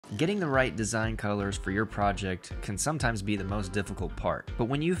Getting the right design colors for your project can sometimes be the most difficult part, but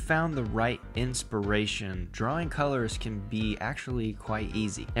when you've found the right inspiration, drawing colors can be actually quite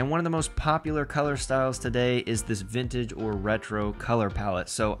easy. And one of the most popular color styles today is this vintage or retro color palette.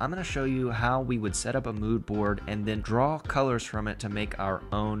 So I'm going to show you how we would set up a mood board and then draw colors from it to make our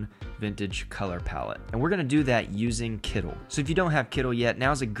own vintage color palette. And we're going to do that using Kittl. So if you don't have Kittl yet,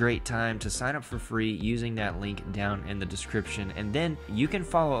 now's a great time to sign up for free using that link down in the description, and then you can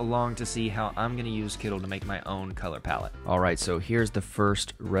follow along to see how I'm going to use Kittl to make my own color palette. Alright, so here's the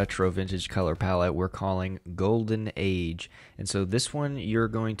first retro vintage color palette we're calling Golden Age. And so this one you're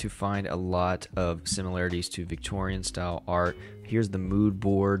going to find a lot of similarities to Victorian style art. Here's the mood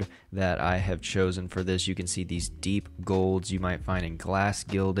board that I have chosen for this. You can see these deep golds you might find in glass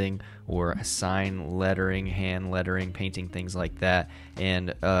gilding or sign lettering, hand lettering, painting, things like that.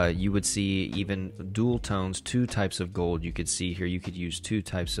 And you would see even dual tones, two types of gold you could see here. You could use two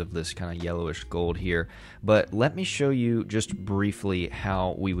types of this kind of yellowish gold here. But let me show you just briefly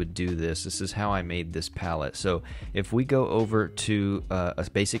how we would do this. This is how I made this palette. So if we go over to a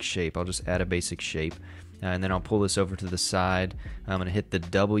basic shape, I'll just add a basic shape. And then I'll pull this over to the side. I'm going to hit the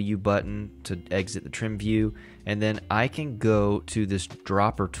W button to exit the trim view, and then I can go to this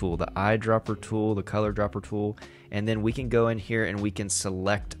dropper tool, the eyedropper tool, the color dropper tool, and then we can go in here and we can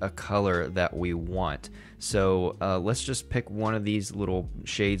select a color that we want. So let's just pick one of these little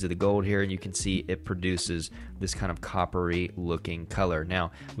shades of the gold here, and you can see it produces this kind of coppery looking color.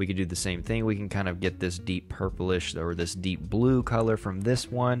 Now we could do the same thing. We can kind of get this deep purplish or this deep blue color from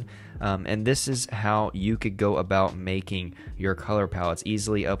this one, and this is how you could go about making your color palettes.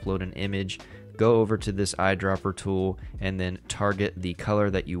 Easily upload an image, go over to this eyedropper tool, and then target the color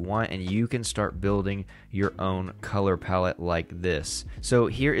that you want, and you can start building your own color palette like this. So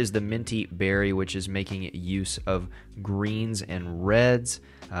here is the Minty Berry, which is making use of greens and reds,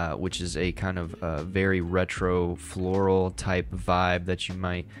 which is a kind of very retro floral type vibe that you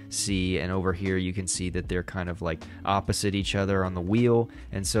might see. And over here you can see that they're kind of like opposite each other on the wheel.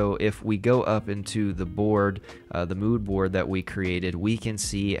 And so if we go up into the board, the mood board that we created, we can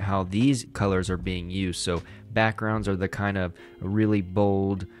see how these colors are being used. So backgrounds are the kind of really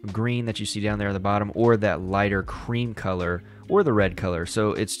bold green that you see down there at the bottom, or that lighter cream color, or the red color.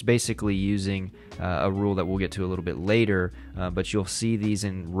 So it's basically using a rule that we'll get to a little bit later, but you'll see these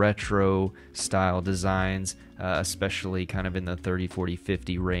in retro style designs, especially kind of in the 30, 40,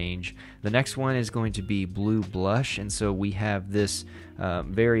 50 range. The next one is going to be Blue Blush, and so we have this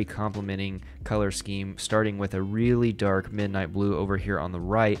very complementing color scheme, starting with a really dark midnight blue over here on the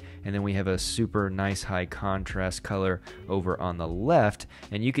right, and then we have a super nice high contrast color over on the left.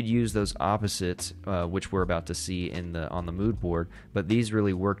 And you could use those opposites, which we're about to see on the mood board, but these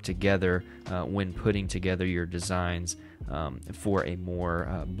really work together when putting together your designs for a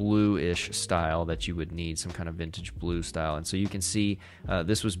more blue-ish style that you would need, some kind of vintage blue style. And so you can see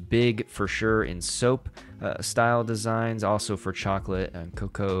this was big for sure in soap style designs, also for chocolate and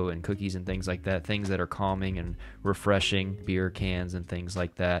cocoa and cookies and things like that, things that are calming and refreshing, beer cans and things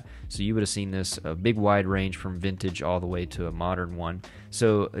like that. So you would have seen this a big wide range from vintage all the way to a modern one.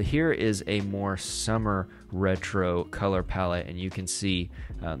 So here is a more summer retro color palette, and you can see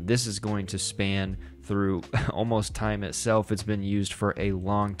this is going to span through almost time itself. It's been used for a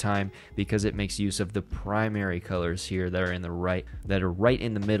long time because it makes use of the primary colors here that are right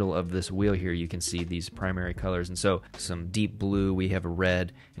in the middle of this wheel here. You can see these primary colors, and so some deep blue, we have a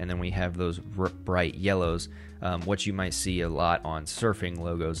red, and then we have those bright yellows, what you might see a lot on surfing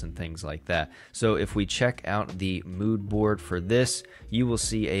logos and things like that. So if we check out the mood board for this, you will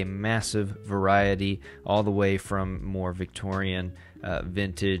see a massive variety, all the way from more Victorian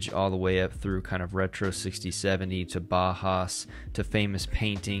vintage all the way up through kind of retro 60s, 70s to Bauhaus to famous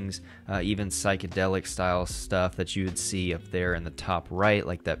paintings, even psychedelic style stuff that you would see up there in the top right,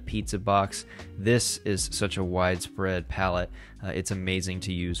 like that pizza box. This is such a widespread palette. It's amazing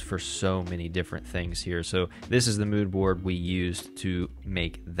to use for so many different things here. So this is the mood board we used to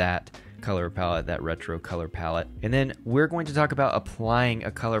make that color palette, that retro color palette. And then we're going to talk about applying a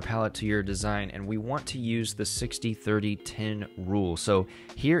color palette to your design, and we want to use the 60-30-10 rule. So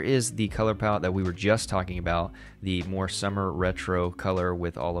here is the color palette that we were just talking about, the more summer retro color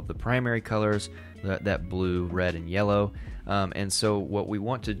with all of the primary colors, that blue, red, and yellow. And so what we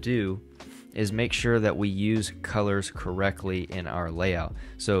want to do is make sure that we use colors correctly in our layout.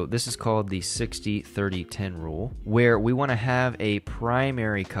 So this is called the 60-30-10 rule, where we want to have a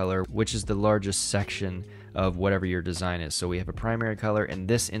primary color, which is the largest section of whatever your design is. So we have a primary color. In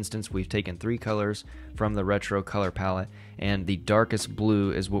this instance, we've taken 3 colors from the retro color palette, and the darkest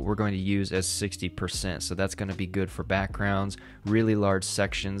blue is what we're going to use as 60%. So that's going to be good for backgrounds, really large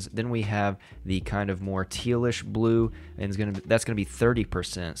sections. Then we have the kind of more tealish blue, and that's going to be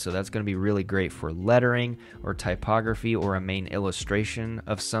 30%. So that's going to be really great for lettering or typography or a main illustration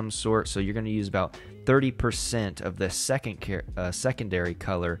of some sort. So you're going to use about 30% of the secondary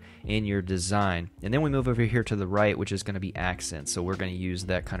color in your design. And then we move over here to the right, which is going to be accents. So we're going to use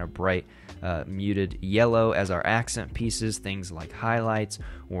that kind of bright muted yellow as our accent pieces, things like highlights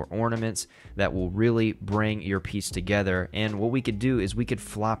or ornaments that will really bring your piece together. And what we could do is we could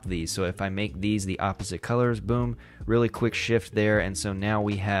flop these. So if I make these the opposite colors, boom, really quick shift there, and so now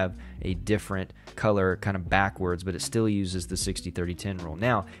we have a different color kind of backwards, but it still uses the 60-30-10 rule.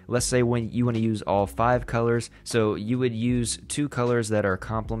 Now let's say when you want to use all 5 colors, so you would use 2 colors that are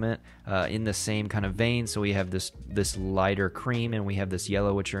complement in the same kind of vein. So we have this lighter cream and we have this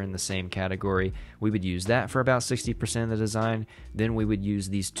yellow, which are in the same category. We would use that for about 60% of the design. Then we would use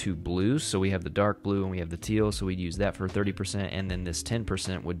these 2 blues, so we have the dark blue and we have the teal, so we'd use that for 30%, and then this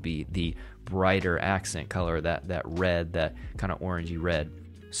 10% would be the brighter accent color, that red, that kind of orangey red.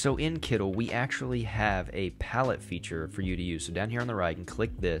 So in Kittl, we actually have a palette feature for you to use. So down here on the right, you can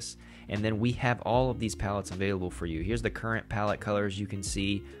click this, and then we have all of these palettes available for you. Here's the current palette colors you can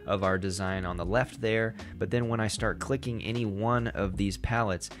see of our design on the left there, but then when I start clicking any one of these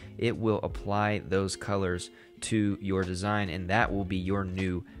palettes, it will apply those colors to your design, and that will be your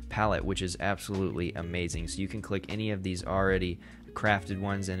new palette, which is absolutely amazing. So you can click any of these already crafted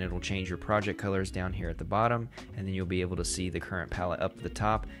ones and it'll change your project colors down here at the bottom, and then you'll be able to see the current palette up at the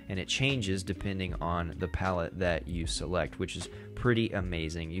top, and it changes depending on the palette that you select, which is pretty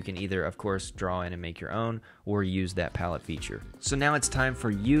amazing. You can either, of course, draw in and make your own or use that palette feature. So now it's time for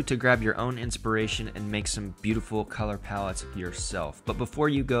you to grab your own inspiration and make some beautiful color palettes yourself. But before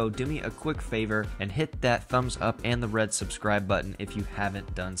you go, do me a quick favor and hit that thumbs up and the red subscribe button if you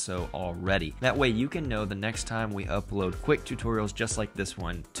haven't done so already. That way you can know the next time we upload quick tutorials just like this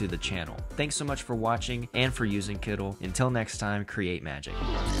one to the channel. Thanks so much for watching and for using Kittl. Until next time, create magic.